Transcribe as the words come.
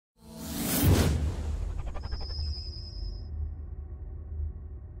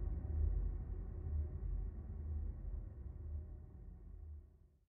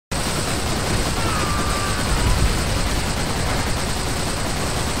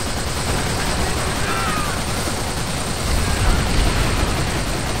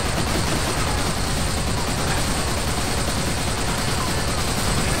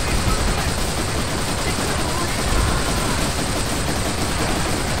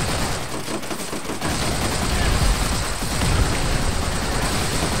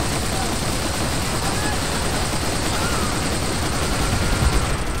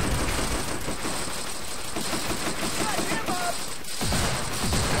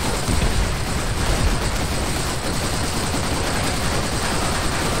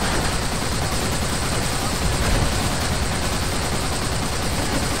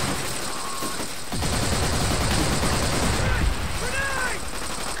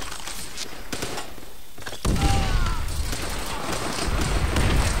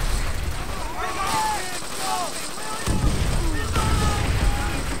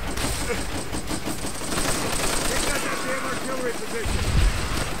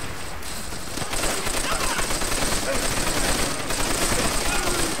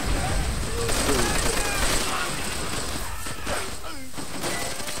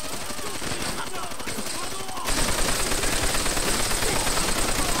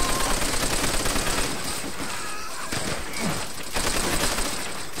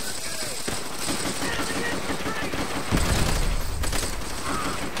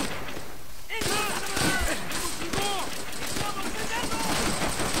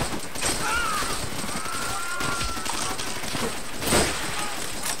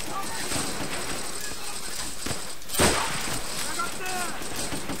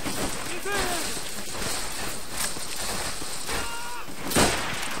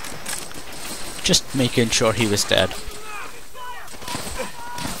Just making sure he was dead.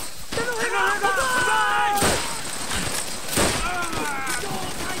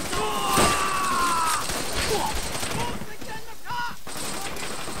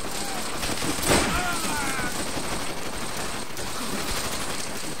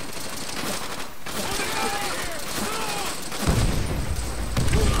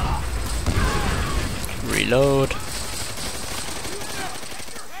 Reload.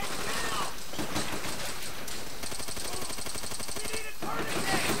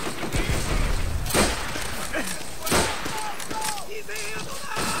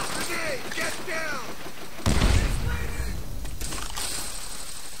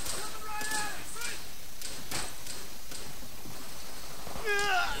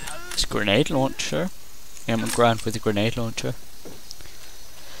 It's a grenade launcher. I'm grand with a grenade launcher.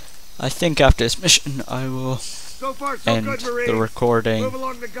 I think after this mission I will end the recording,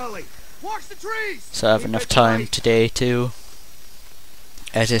 so I have enough time today to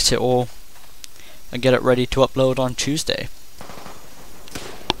edit it all and get it ready to upload on Tuesday.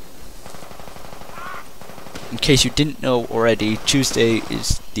 In case you didn't know already, Tuesday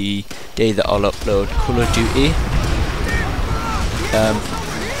is the day that I'll upload Call of Duty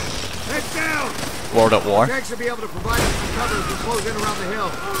World at War.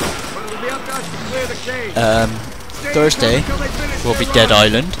 Thursday will be Dead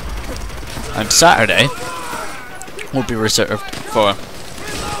Island, and Saturday will be reserved for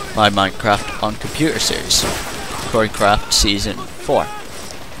my Minecraft on computer series, Minecraft Season 4,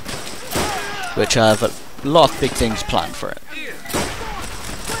 which I have a lot of big things planned for it,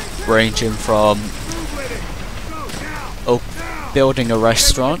 ranging from building a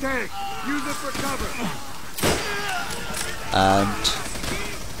restaurant, and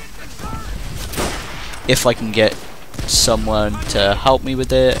if I can get someone to help me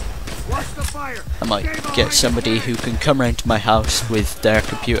with it, I might get somebody who can come around to my house with their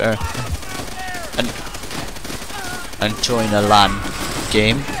computer and join a LAN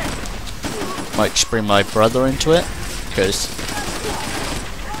game. Might just bring my brother into it, because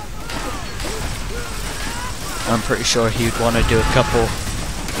I'm pretty sure he'd want to do a couple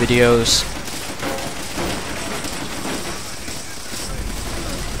videos.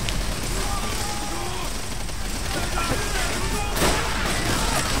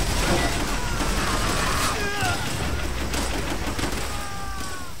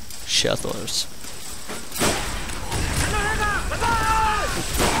 Shuttles.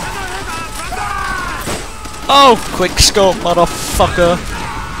 Oh, quick scope, motherfucker!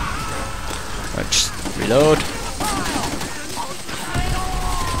 Right, just reload.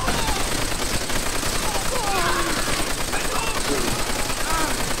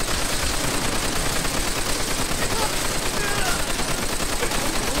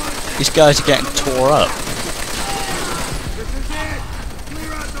 These guys are getting tore up.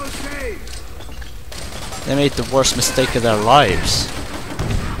 They made the worst mistake of their lives.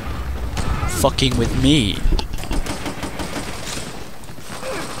 Fucking with me.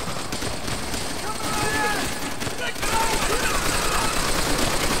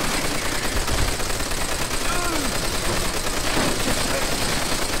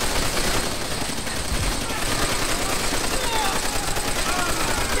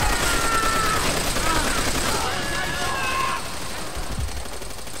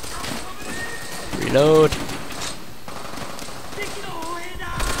 Reload.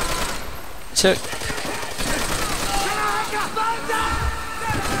 So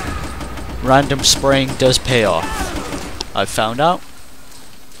random spraying does pay off, I've found out.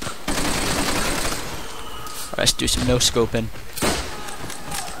 Let's do some no scoping.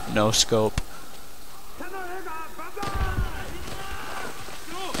 No scope.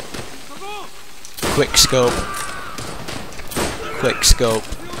 Quick scope. Quick scope.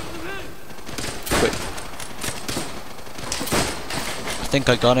 Quick. I think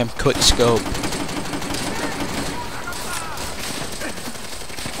I got him. Quick scope.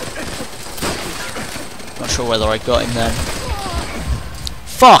 Not sure whether I got him then.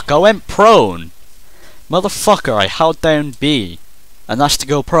 Fuck! I went prone! Motherfucker, I held down B. And that's to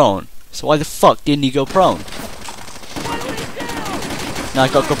go prone. So why the fuck didn't he go prone? Now I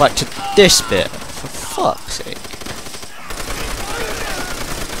gotta go back to this bit. For fuck's sake.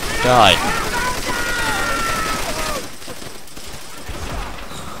 Die.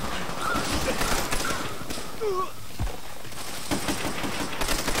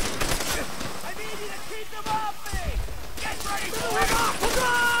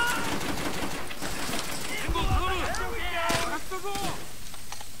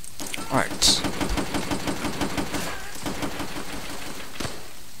 Alright.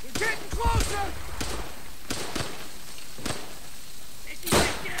 We're getting closer!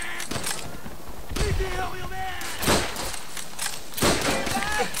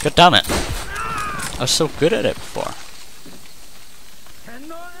 God damn it. I was so good at it before.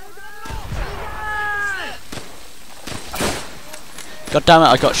 God damn it,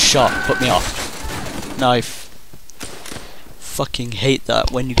 I got shot. Put me off. No, I fucking hate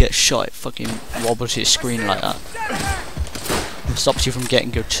that when you get shot. It fucking wobbles your screen like that. It stops you from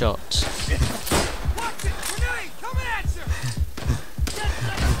getting good shots.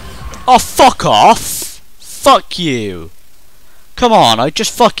 Oh, fuck off! Fuck you! Come on, I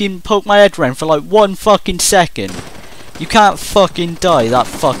just fucking poked my head around for like 1 fucking second. You can't fucking die that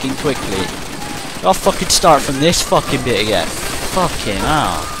fucking quickly. I'll fucking start from this fucking bit again. Fucking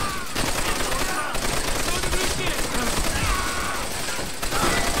hell.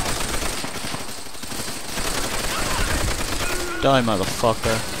 Die,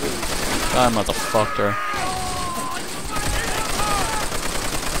 motherfucker. Die, motherfucker.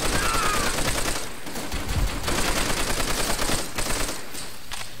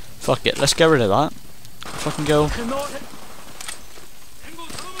 Fuck it, let's get rid of that. Fucking go.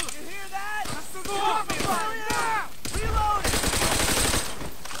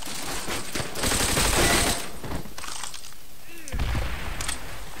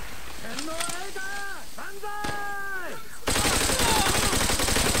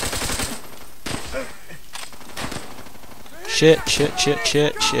 Shit, shit, shit,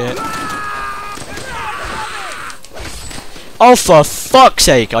 shit, shit. Oh, for fuck's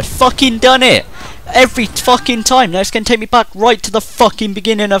sake, I fucking done it! Every fucking time. Now it's gonna take me back right to the fucking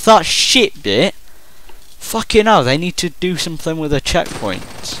beginning of that shit bit. Fucking hell, they need to do something with the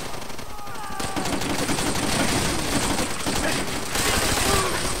checkpoints.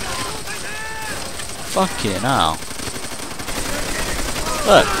 Fucking hell.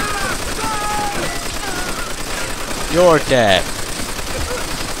 Look. You're dead.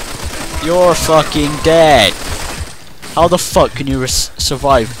 You're fucking dead. How the fuck can you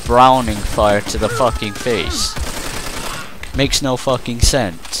survive browning fire to the fucking face? Makes no fucking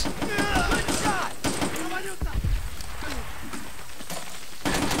sense.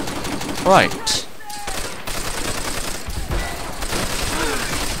 Right.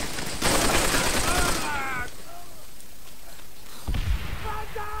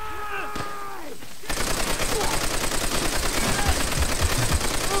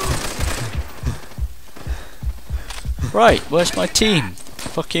 Right, where's my team?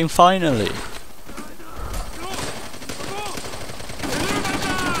 Fucking finally.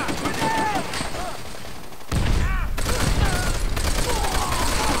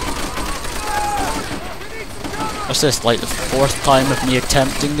 What's this, like the 4th time of me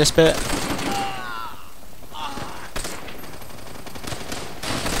attempting this bit?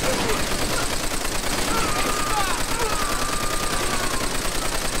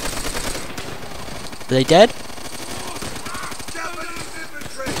 Are they dead?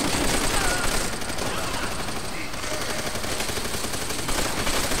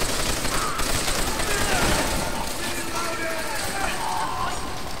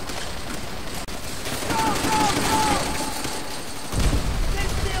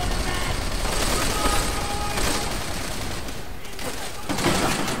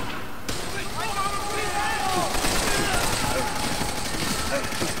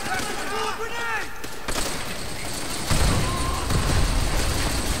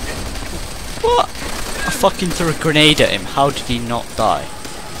 What? I fucking threw a grenade at him. How did he not die?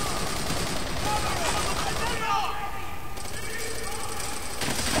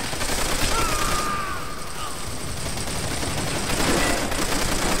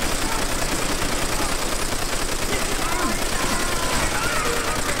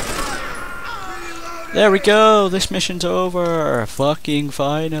 There we go. This mission's over. Fucking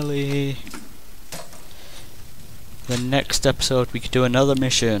finally. The next episode we could do another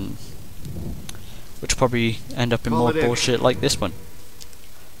mission, which will probably end up in more bullshit like this one.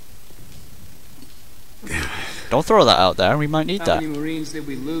 Don't throw that out there, we might need that. How many Marines did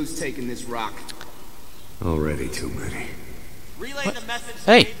we lose taking this rock? Already too many.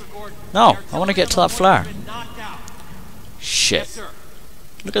 Hey! No, I want to get to that flare. Shit.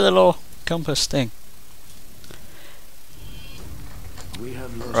 Look at the little compass thing. We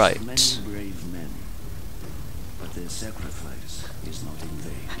have lost Right. many brave men, but their sacrifice is not in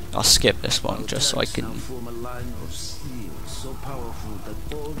vain. I'll skip this one just so I can... Now form a line of steel so powerful that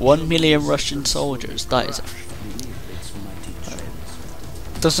all 1 million Russian soldiers, that is... beneath its mighty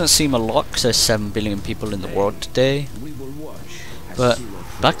treads. Doesn't seem a lot because there's 7 billion people in the world today. We will watch as But Silla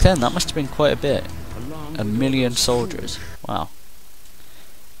back then that must have been quite a bit. along 1 million soldiers. Wow.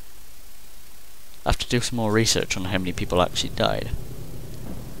 I have to do some more research on how many people actually died.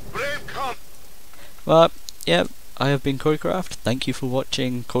 But, yeah, I have been Choreographed. Thank you for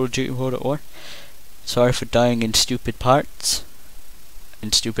watching Call of Duty World at War. Sorry for dying in stupid parts,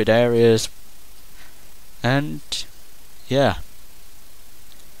 in stupid areas, and yeah.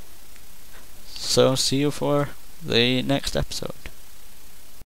 So see you for the next episode.